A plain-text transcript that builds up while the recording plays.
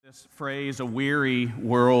This phrase, "a weary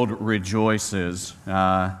world rejoices."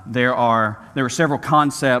 There are several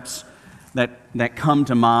concepts that come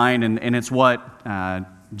to mind, and it's what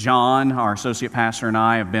John, our associate pastor, and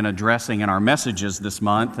I have been addressing in our messages this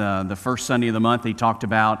month. The first Sunday of the month, he talked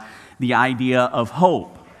about the idea of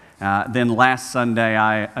hope. Then last Sunday,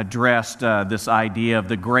 I addressed this idea of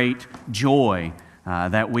the great joy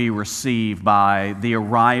that we receive by the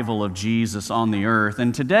arrival of Jesus on the earth.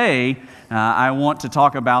 And today, I want to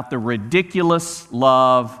talk about the ridiculous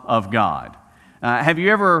love of God. Have you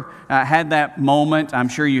ever had that moment? I'm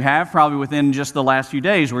sure you have, probably within just the last few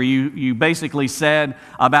days, where you basically said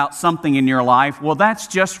about something in your life, well, that's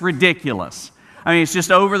just ridiculous. I mean, it's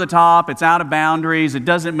just over the top, it's out of boundaries, it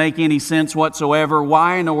doesn't make any sense whatsoever.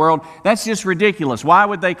 Why in the world? That's just ridiculous. Why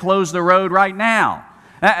would they close the road right now?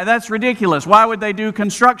 That's ridiculous. Why would they do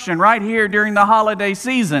construction right here during the holiday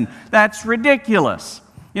season? That's ridiculous.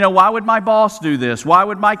 You know, why would my boss do this? Why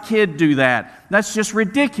would my kid do that? That's just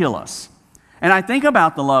ridiculous. And I think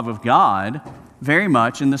about the love of God very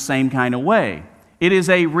much in the same kind of way. It is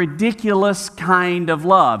a ridiculous kind of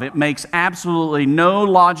love. It makes absolutely no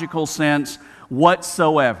logical sense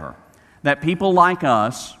whatsoever that people like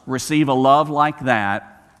us receive a love like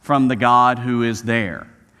that from the God who is there.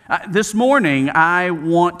 This morning, I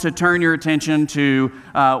want to turn your attention to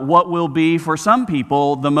what will be, for some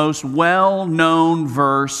people, the most well-known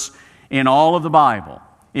verse in all of the Bible.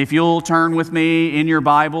 If you'll turn with me in your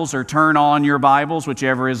Bibles or turn on your Bibles,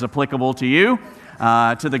 whichever is applicable to you,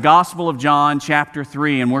 to the Gospel of John, chapter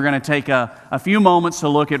 3. And we're going to take a few moments to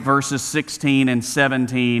look at verses 16 and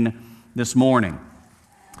 17 this morning.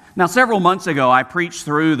 Now, several months ago, I preached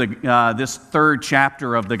through this third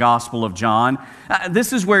chapter of the Gospel of John.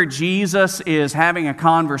 This is where Jesus is having a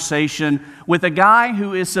conversation with a guy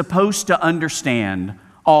who is supposed to understand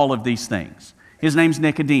all of these things. His name's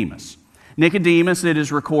Nicodemus. Nicodemus, it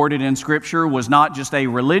is recorded in Scripture, was not just a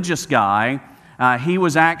religious guy. He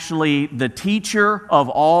was actually the teacher of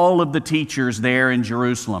all of the teachers there in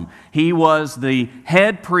Jerusalem. He was the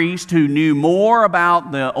head priest who knew more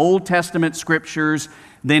about the Old Testament Scriptures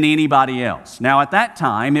than anybody else. Now, at that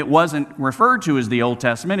time, it wasn't referred to as the Old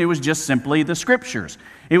Testament. It was just simply the Scriptures.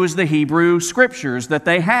 It was the Hebrew Scriptures that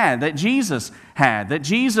they had, that Jesus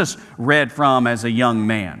read from as a young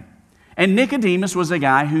man. And Nicodemus was a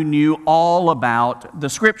guy who knew all about the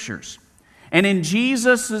Scriptures. And in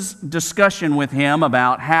Jesus' discussion with him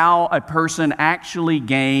about how a person actually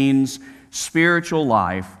gains spiritual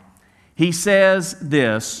life, he says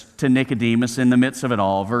this to Nicodemus in the midst of it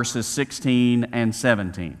all, verses 16 and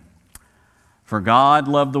 17. "For God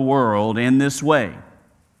loved the world in this way.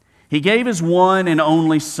 He gave His one and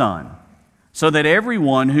only Son, so that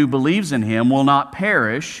everyone who believes in Him will not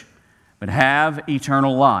perish, but have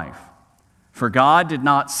eternal life. For God did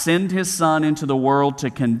not send His Son into the world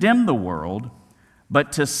to condemn the world,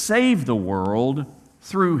 but to save the world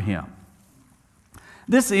through Him."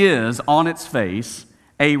 This is, on its face,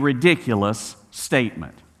 a ridiculous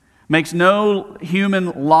statement. Makes no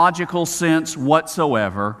human logical sense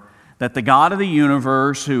whatsoever that the God of the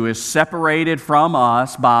universe, who is separated from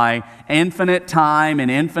us by infinite time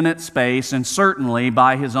and infinite space, and certainly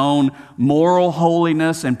by His own moral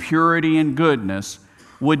holiness and purity and goodness,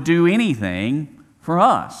 would do anything for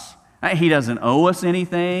us. He doesn't owe us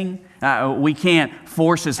anything. We can't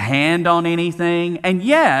force His hand on anything. And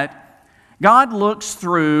yet, God looks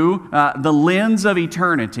through the lens of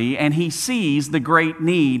eternity, and He sees the great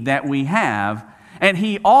need that we have, and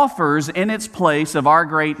He offers in its place of our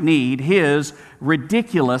great need His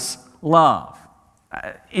ridiculous love.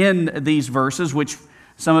 In these verses, which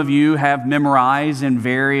some of you have memorized in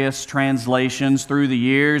various translations through the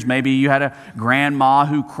years. Maybe you had a grandma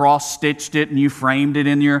who cross-stitched it and you framed it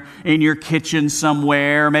in your kitchen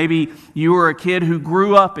somewhere. Maybe you were a kid who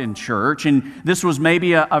grew up in church and this was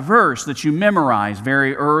maybe a verse that you memorized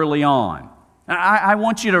very early on. I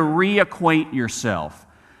want you to reacquaint yourself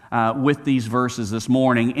with these verses this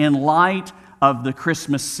morning in light of the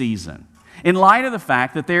Christmas season. In light of the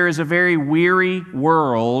fact that there is a very weary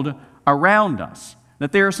world around us.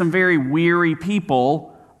 That there are some very weary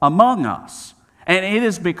people among us. And it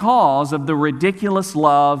is because of the ridiculous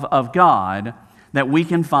love of God that we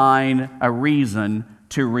can find a reason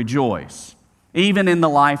to rejoice. Even in the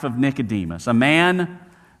life of Nicodemus, a man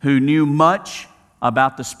who knew much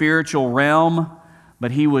about the spiritual realm, but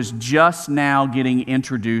he was just now getting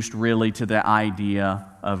introduced really to the idea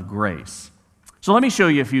of grace. So let me show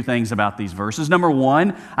you a few things about these verses. Number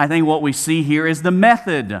one, I think what we see here is the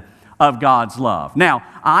method of God's love. Now,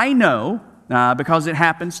 I know because it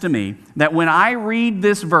happens to me, that when I read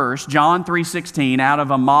this verse, John 3:16, out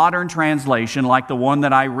of a modern translation like the one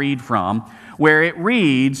that I read from, where it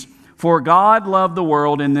reads, "For God loved the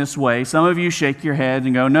world in this way." Some of you shake your heads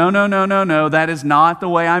and go, "No, no, no, no, no, that is not the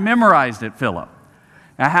way I memorized it, Philip."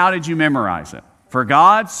 Now, how did you memorize it? "For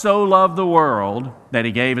God so loved the world that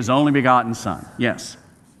He gave His only begotten Son." Yes.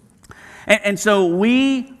 And so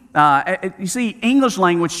you see, English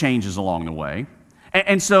language changes along the way.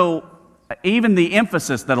 And so even the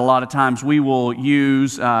emphasis that a lot of times we will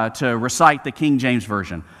use to recite the King James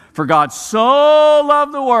Version, "For God so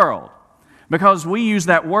loved the world," because we use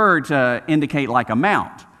that word to indicate like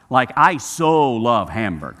amount, like I so love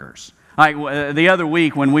hamburgers. Like the other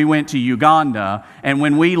week when we went to Uganda and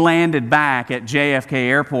when we landed back at JFK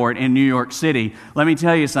Airport in New York City, let me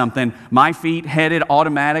tell you something, my feet headed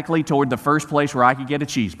automatically toward the first place where I could get a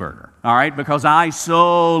cheeseburger, all right, because I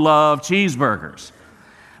so love cheeseburgers.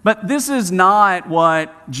 But this is not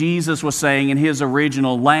what Jesus was saying in His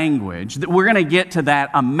original language. We're going to get to that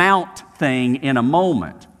amount thing in a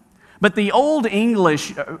moment. But the Old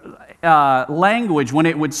English language, when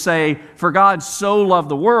it would say, "For God so loved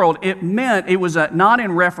the world," it meant it was not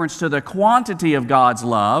in reference to the quantity of God's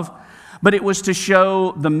love, but it was to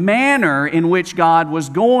show the manner in which God was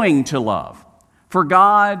going to love. For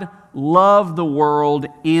God loved the world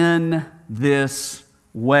in this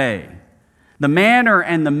way. The manner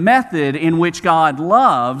and the method in which God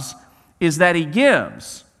loves is that He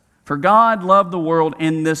gives. For God loved the world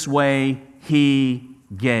in this way, He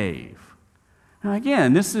gave. Now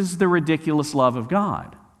again, this is the ridiculous love of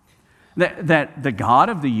God. That the God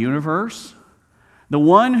of the universe, the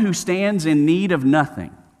one who stands in need of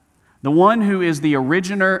nothing, the one who is the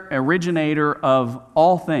originator of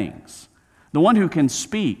all things, the one who can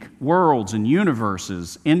speak worlds and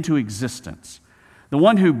universes into existence, the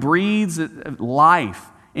one who breathes life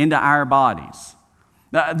into our bodies,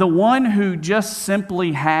 the one who just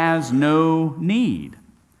simply has no need,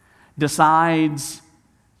 decides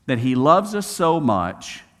that He loves us so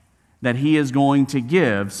much that He is going to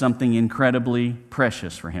give something incredibly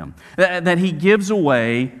precious for Him. That He gives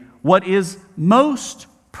away what is most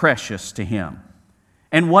precious to Him.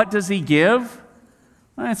 And what does He give?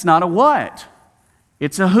 Well, it's not a what,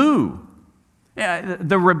 it's a who.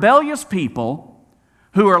 The rebellious people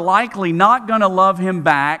who are likely not going to love Him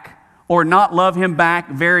back or not love Him back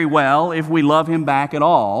very well if we love Him back at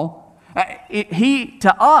all, He,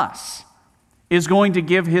 to us, is going to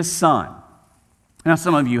give His Son. Now,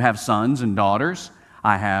 some of you have sons and daughters.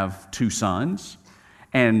 I have 2 sons,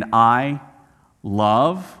 and I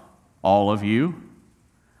love all of you.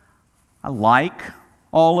 I like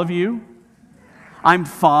all of you. I'm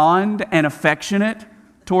fond and affectionate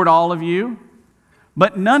toward all of you,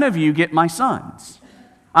 but none of you get my sons.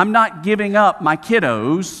 I'm not giving up my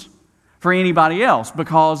kiddos for anybody else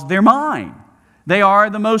because they're mine. They are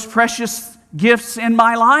the most precious gifts in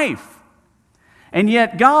my life. And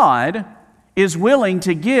yet God is willing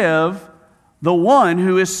to give the one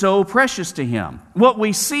who is so precious to Him. What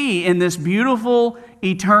we see in this beautiful,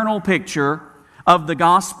 eternal picture of the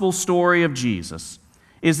gospel story of Jesus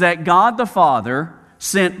is that God the Father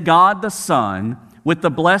sent God the Son with the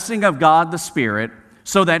blessing of God the Spirit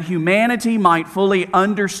so that humanity might fully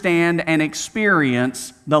understand and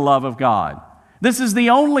experience the love of God. This is the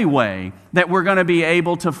only way that we're going to be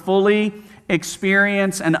able to fully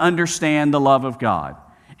experience and understand the love of God,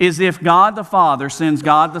 is if God the Father sends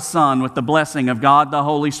God the Son with the blessing of God the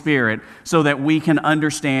Holy Spirit so that we can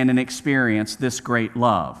understand and experience this great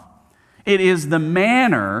love. It is the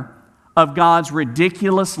manner of God's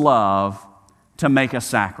ridiculous love to make a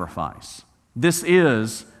sacrifice. This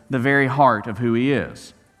is the very heart of who He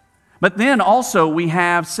is. But then also we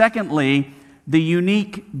have, secondly, the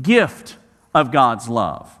unique gift of God's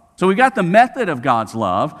love. So we've got the method of God's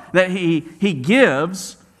love that He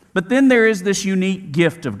gives, but then there is this unique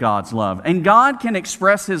gift of God's love. And God can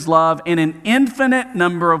express His love in an infinite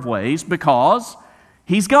number of ways because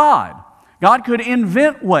He's God. God could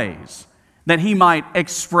invent ways that He might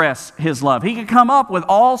express His love. He could come up with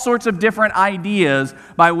all sorts of different ideas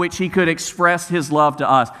by which He could express His love to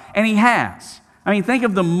us. And He has. I mean, think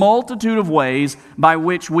of the multitude of ways by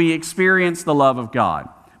which we experience the love of God.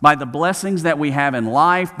 By the blessings that we have in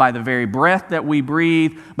life, by the very breath that we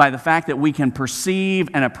breathe, by the fact that we can perceive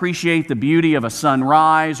and appreciate the beauty of a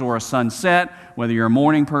sunrise or a sunset, whether you're a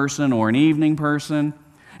morning person or an evening person.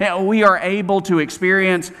 We are able to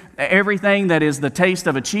experience everything that is the taste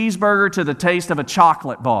of a cheeseburger to the taste of a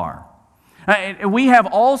chocolate bar. We have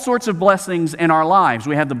all sorts of blessings in our lives.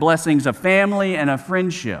 We have the blessings of family and of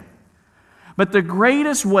friendship. But the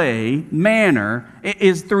greatest manner,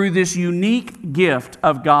 is through this unique gift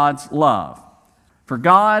of God's love. For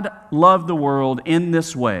God loved the world in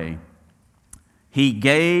this way. He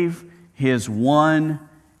gave His one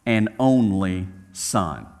and only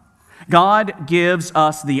Son. God gives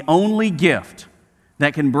us the only gift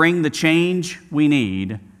that can bring the change we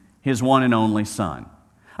need, His one and only Son.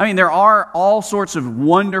 I mean, there are all sorts of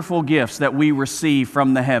wonderful gifts that we receive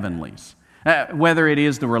from the heavenlies. Whether it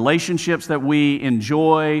is the relationships that we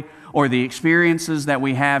enjoy or the experiences that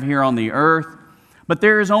we have here on the earth. But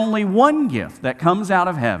there is only one gift that comes out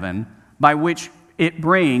of heaven by which it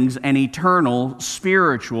brings an eternal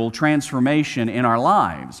spiritual transformation in our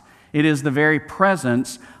lives. It is the very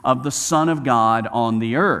presence of the Son of God on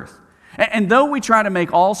the earth. And though we try to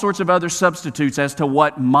make all sorts of other substitutes as to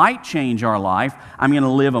what might change our life, I'm going to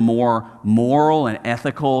live a more moral and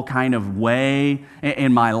ethical kind of way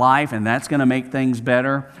in my life, and that's going to make things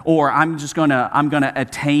better. Or I'm going to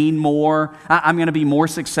attain more. I'm going to be more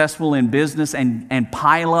successful in business and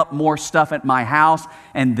pile up more stuff at my house,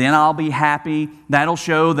 and then I'll be happy. That'll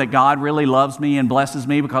show that God really loves me and blesses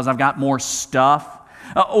me because I've got more stuff.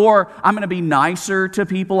 Or I'm going to be nicer to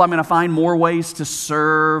people. I'm going to find more ways to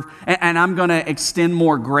serve. And I'm going to extend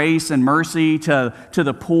more grace and mercy to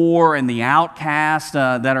the poor and the outcast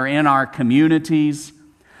that are in our communities.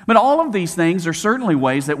 But all of these things are certainly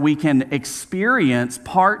ways that we can experience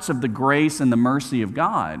parts of the grace and the mercy of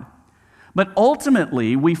God. But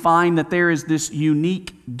ultimately, we find that there is this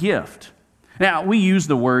unique gift. Now, we use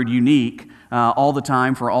the word unique all the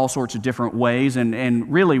time for all sorts of different ways,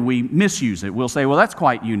 and really we misuse it. We'll say, well, that's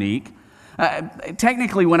quite unique.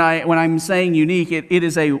 Technically, when I'm saying unique, it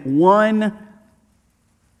is a one-time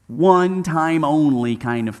only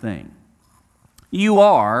kind of thing. You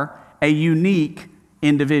are a unique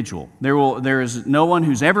individual. There is no one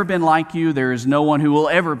who's ever been like you. There is no one who will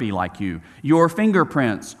ever be like you. Your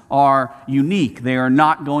fingerprints are unique. They are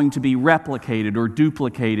not going to be replicated or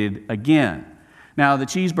duplicated again. Now, the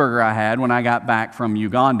cheeseburger I had when I got back from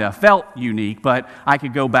Uganda felt unique, but I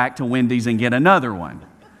could go back to Wendy's and get another one.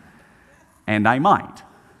 And I might.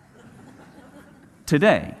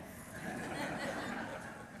 Today.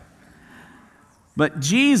 But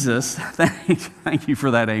Jesus, thank you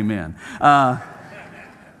for that amen.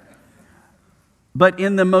 But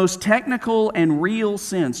in the most technical and real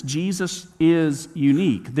sense, Jesus is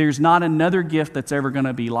unique. There's not another gift that's ever going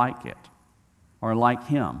to be like it or like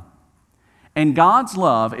Him. And God's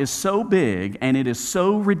love is so big and it is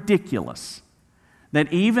so ridiculous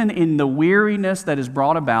that even in the weariness that is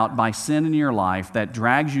brought about by sin in your life that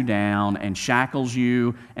drags you down and shackles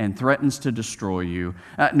you and threatens to destroy you,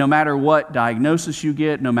 no matter what diagnosis you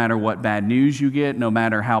get, no matter what bad news you get, no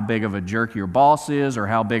matter how big of a jerk your boss is or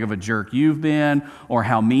how big of a jerk you've been or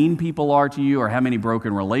how mean people are to you or how many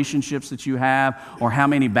broken relationships that you have or how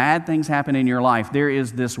many bad things happen in your life, there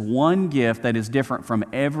is this one gift that is different from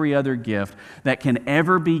every other gift that can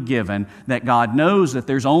ever be given, that God knows that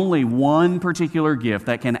there's only one particular gift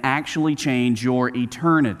that can actually change your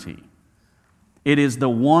eternity. It is the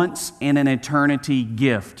once in an eternity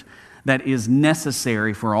gift that is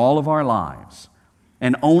necessary for all of our lives.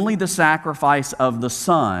 And only the sacrifice of the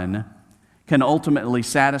Son can ultimately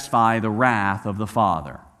satisfy the wrath of the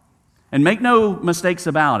Father. And make no mistakes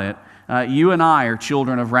about it, you and I are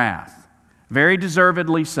children of wrath. Very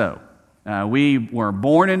deservedly so. We were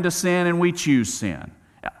born into sin and we choose sin.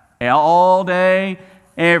 All day,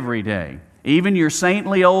 every day. Even your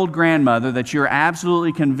saintly old grandmother that you're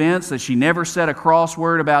absolutely convinced that she never said a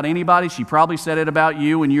crossword about anybody, she probably said it about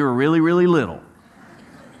you when you were really, really little.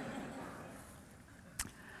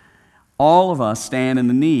 All of us stand in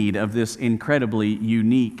the need of this incredibly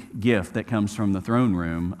unique gift that comes from the throne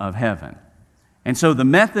room of heaven. And so the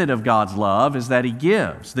method of God's love is that He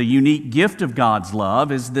gives. The unique gift of God's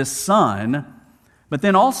love is this Son. But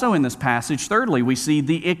then also in this passage, thirdly, we see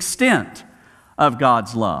the extent of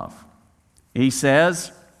God's love. He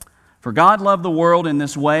says, "For God loved the world in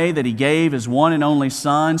this way, that He gave His one and only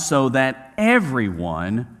Son, so that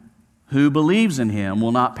everyone who believes in Him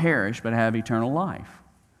will not perish but have eternal life."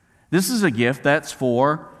 This is a gift that's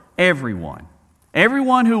for everyone.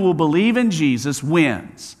 Everyone who will believe in Jesus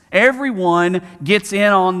wins. Everyone gets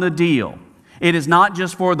in on the deal. It is not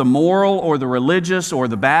just for the moral or the religious or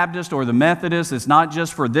the Baptist or the Methodist. It's not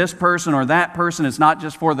just for this person or that person. It's not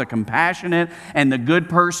just for the compassionate and the good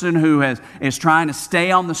person who is trying to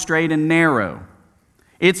stay on the straight and narrow.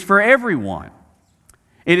 It's for everyone.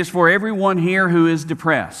 It is for everyone here who is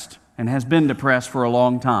depressed and has been depressed for a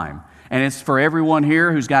long time. And it's for everyone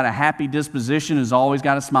here who's got a happy disposition, who's always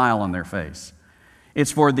got a smile on their face.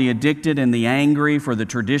 It's for the addicted and the angry, for the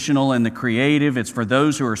traditional and the creative. It's for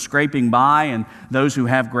those who are scraping by and those who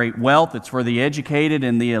have great wealth. It's for the educated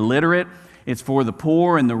and the illiterate. It's for the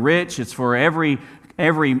poor and the rich. It's for every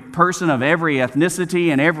person of every ethnicity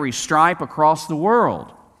and every stripe across the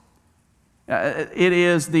world. It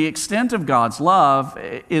is the extent of God's love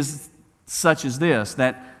is such as this,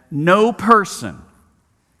 that no person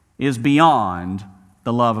is beyond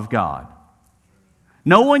the love of God.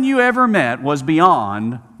 No one you ever met was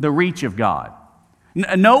beyond the reach of God.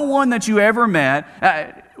 No one that you ever met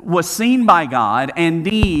was seen by God and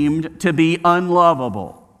deemed to be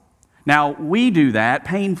unlovable. Now, we do that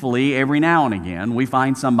painfully every now and again. We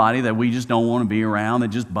find somebody that we just don't want to be around, that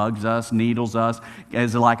just bugs us, needles us,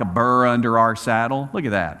 is like a burr under our saddle. Look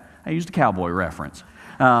at that. I used a cowboy reference.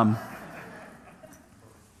 But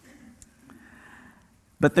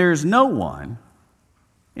there's no one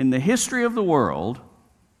in the history of the world,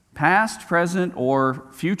 past, present, or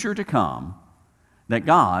future to come, that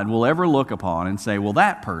God will ever look upon and say, well,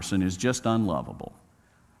 that person is just unlovable.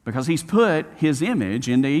 Because He's put His image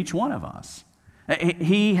into each one of us.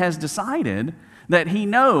 He has decided that He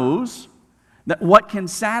knows that what can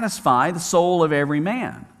satisfy the soul of every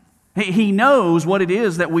man. He knows what it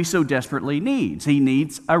is that we so desperately need. He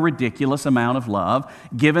needs a ridiculous amount of love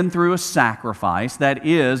given through a sacrifice that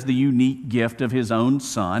is the unique gift of His own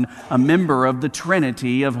Son, a member of the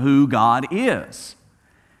Trinity of who God is.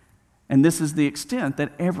 And this is the extent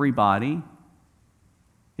that everybody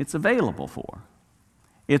it's available for.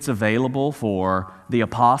 It's available for the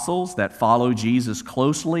apostles that follow Jesus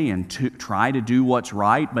closely and try to do what's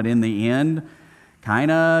right, but in the end, kind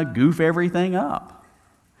of goof everything up.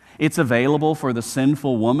 It's available for the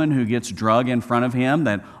sinful woman who gets drug in front of him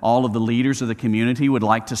that all of the leaders of the community would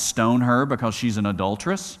like to stone her because she's an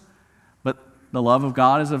adulteress. But the love of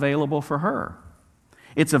God is available for her.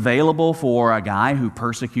 It's available for a guy who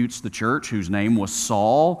persecutes the church, whose name was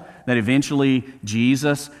Saul, that eventually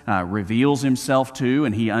Jesus reveals Himself to,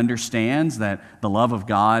 and he understands that the love of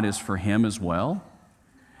God is for him as well.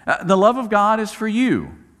 The love of God is for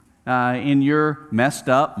you in your messed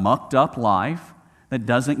up, mucked up life that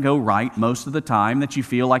doesn't go right most of the time, that you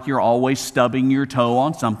feel like you're always stubbing your toe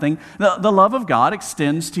on something. The love of God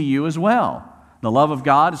extends to you as well. The love of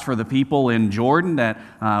God is for the people in Jordan that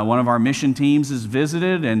one of our mission teams has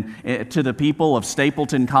visited, and to the people of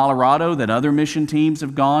Stapleton, Colorado that other mission teams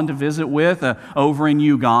have gone to visit with over in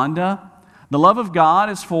Uganda. The love of God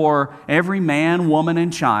is for every man, woman,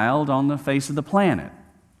 and child on the face of the planet,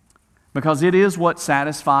 because it is what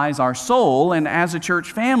satisfies our soul, and as a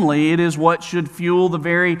church family, it is what should fuel the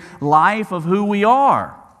very life of who we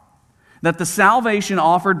are. That the salvation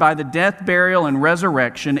offered by the death, burial, and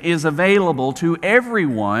resurrection is available to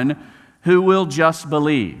everyone who will just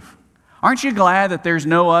believe. Aren't you glad that there's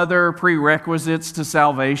no other prerequisites to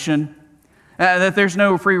salvation? That there's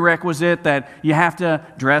no prerequisite that you have to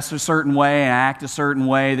dress a certain way, act a certain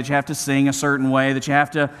way, that you have to sing a certain way, that you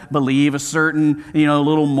have to believe a certain,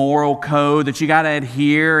 little moral code, that you got to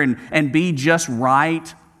adhere and be just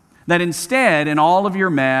right. That instead, in all of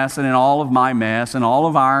your mess and in all of my mess and all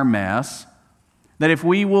of our mess, that if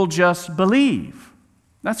we will just believe,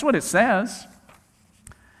 that's what it says.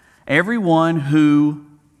 Everyone who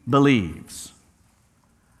believes,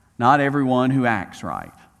 not everyone who acts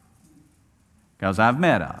right. Because I've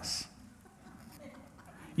met us.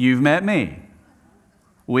 You've met me.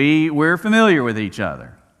 We're familiar with each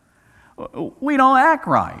other. We don't act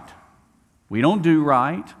right. We don't do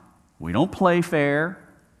right. We don't play fair.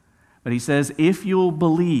 But he says, if you'll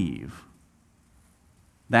believe,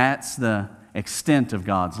 that's the extent of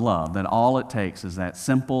God's love, that all it takes is that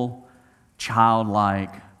simple, childlike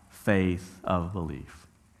faith of belief.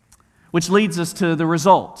 Which leads us to the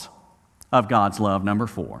result of God's love, number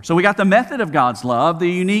 4. So we got the method of God's love, the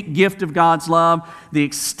unique gift of God's love, the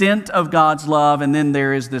extent of God's love, and then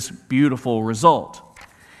there is this beautiful result.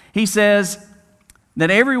 He says that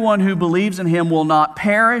everyone who believes in Him will not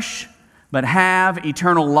perish, but have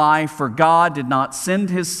eternal life. For God did not send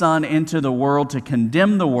His Son into the world to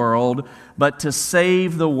condemn the world, but to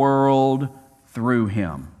save the world through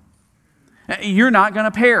Him. You're not going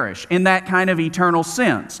to perish in that kind of eternal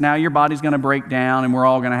sense. Now, your body's going to break down, and we're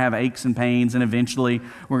all going to have aches and pains, and eventually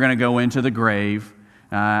we're going to go into the grave.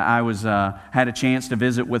 I had a chance to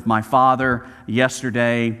visit with my father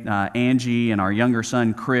yesterday. Angie and our younger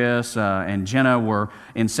son Chris and Jenna were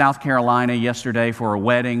in South Carolina yesterday for a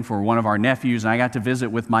wedding for one of our nephews, and I got to visit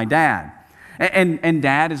with my dad. And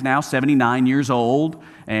Dad is now 79 years old,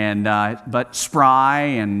 and but spry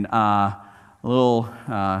and a little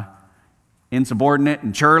insubordinate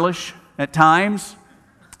and churlish at times.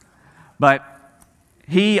 But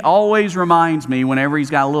he always reminds me whenever he's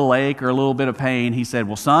got a little ache or a little bit of pain, he said,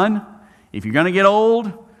 well, son, if you're going to get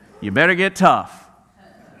old, you better get tough.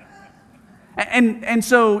 And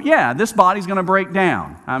so, yeah, this body's going to break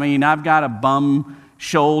down. I mean, I've got a bum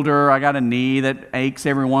shoulder. I got a knee that aches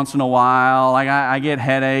every once in a while. I get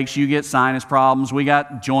headaches. You get sinus problems. We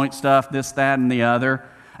got joint stuff, this, that, and the other.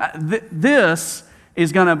 This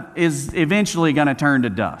is eventually going to turn to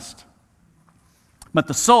dust. But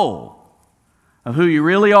the soul of who you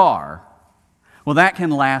really are, well, that can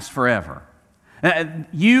last forever.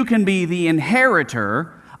 You can be the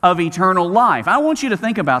inheritor of eternal life. I want you to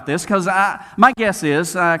think about this because my guess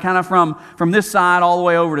is, kind of from this side all the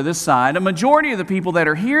way over to this side, a majority of the people that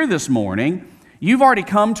are here this morning, you've already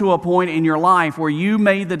come to a point in your life where you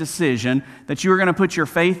made the decision that you were going to put your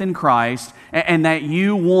faith in Christ and that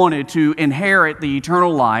you wanted to inherit the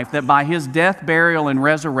eternal life, that by His death, burial, and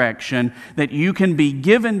resurrection, that you can be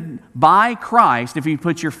given by Christ if you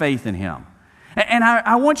put your faith in Him. And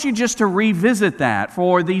I want you just to revisit that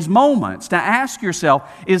for these moments, to ask yourself,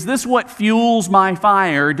 is this what fuels my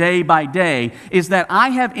fire day by day? Is that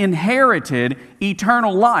I have inherited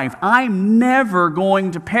eternal life. I'm never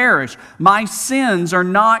going to perish. My sins are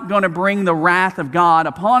not going to bring the wrath of God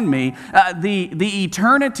upon me. The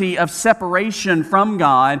eternity of separation from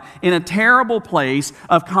God in a terrible place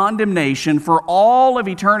of condemnation for all of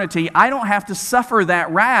eternity, I don't have to suffer that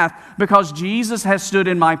wrath because Jesus has stood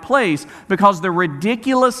in my place, because the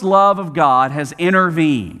ridiculous love of God has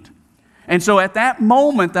intervened. And so at that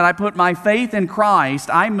moment that I put my faith in Christ,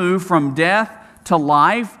 I move from death to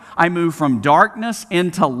life. I move from darkness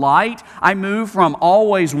into light. I move from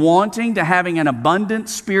always wanting to having an abundant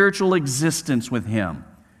spiritual existence with Him.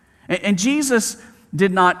 And Jesus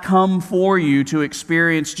did not come for you to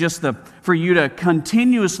experience for you to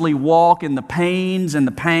continuously walk in the pains and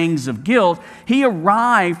the pangs of guilt. He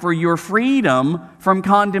arrived for your freedom from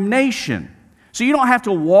condemnation. So you don't have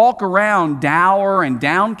to walk around dour and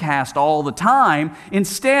downcast all the time.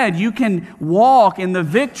 Instead, you can walk in the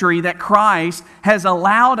victory that Christ has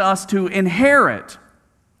allowed us to inherit.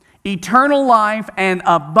 Eternal life and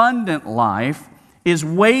abundant life is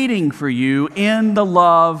waiting for you in the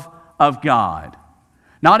love of God.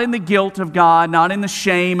 Not in the guilt of God, not in the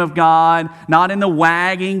shame of God, not in the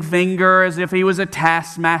wagging finger as if He was a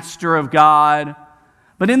taskmaster of God,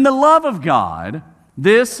 but in the love of God.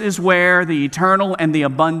 This is where the eternal and the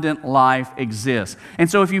abundant life exists. And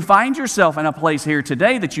so if you find yourself in a place here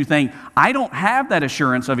today that you think, I don't have that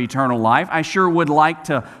assurance of eternal life, I sure would like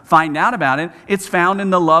to find out about it, it's found in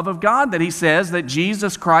the love of God that He says that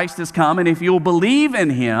Jesus Christ has come, and if you'll believe in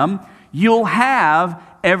Him, you'll have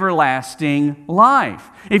everlasting life.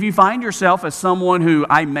 If you find yourself as someone who,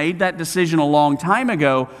 I made that decision a long time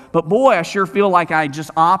ago, but boy, I sure feel like I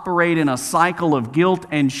just operate in a cycle of guilt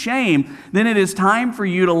and shame, then it is time for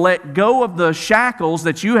you to let go of the shackles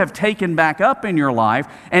that you have taken back up in your life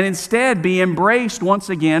and instead be embraced once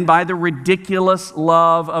again by the ridiculous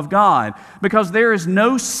love of God. Because there is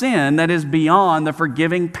no sin that is beyond the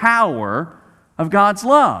forgiving power of God's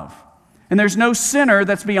love. And there's no sinner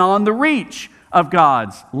that's beyond the reach of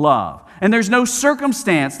God's love. And there's no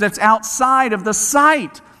circumstance that's outside of the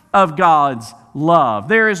sight of God's love.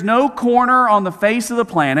 There is no corner on the face of the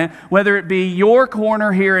planet, whether it be your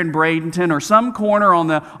corner here in Bradenton or some corner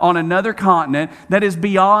on another continent, that is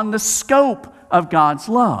beyond the scope of God's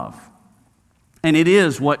love. And it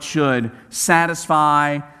is what should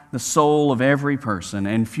satisfy the soul of every person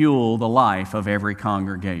and fuel the life of every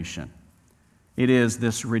congregation. It is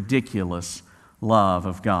this ridiculous love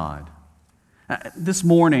of God. This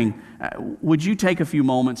morning, would you take a few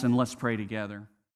moments and let's pray together?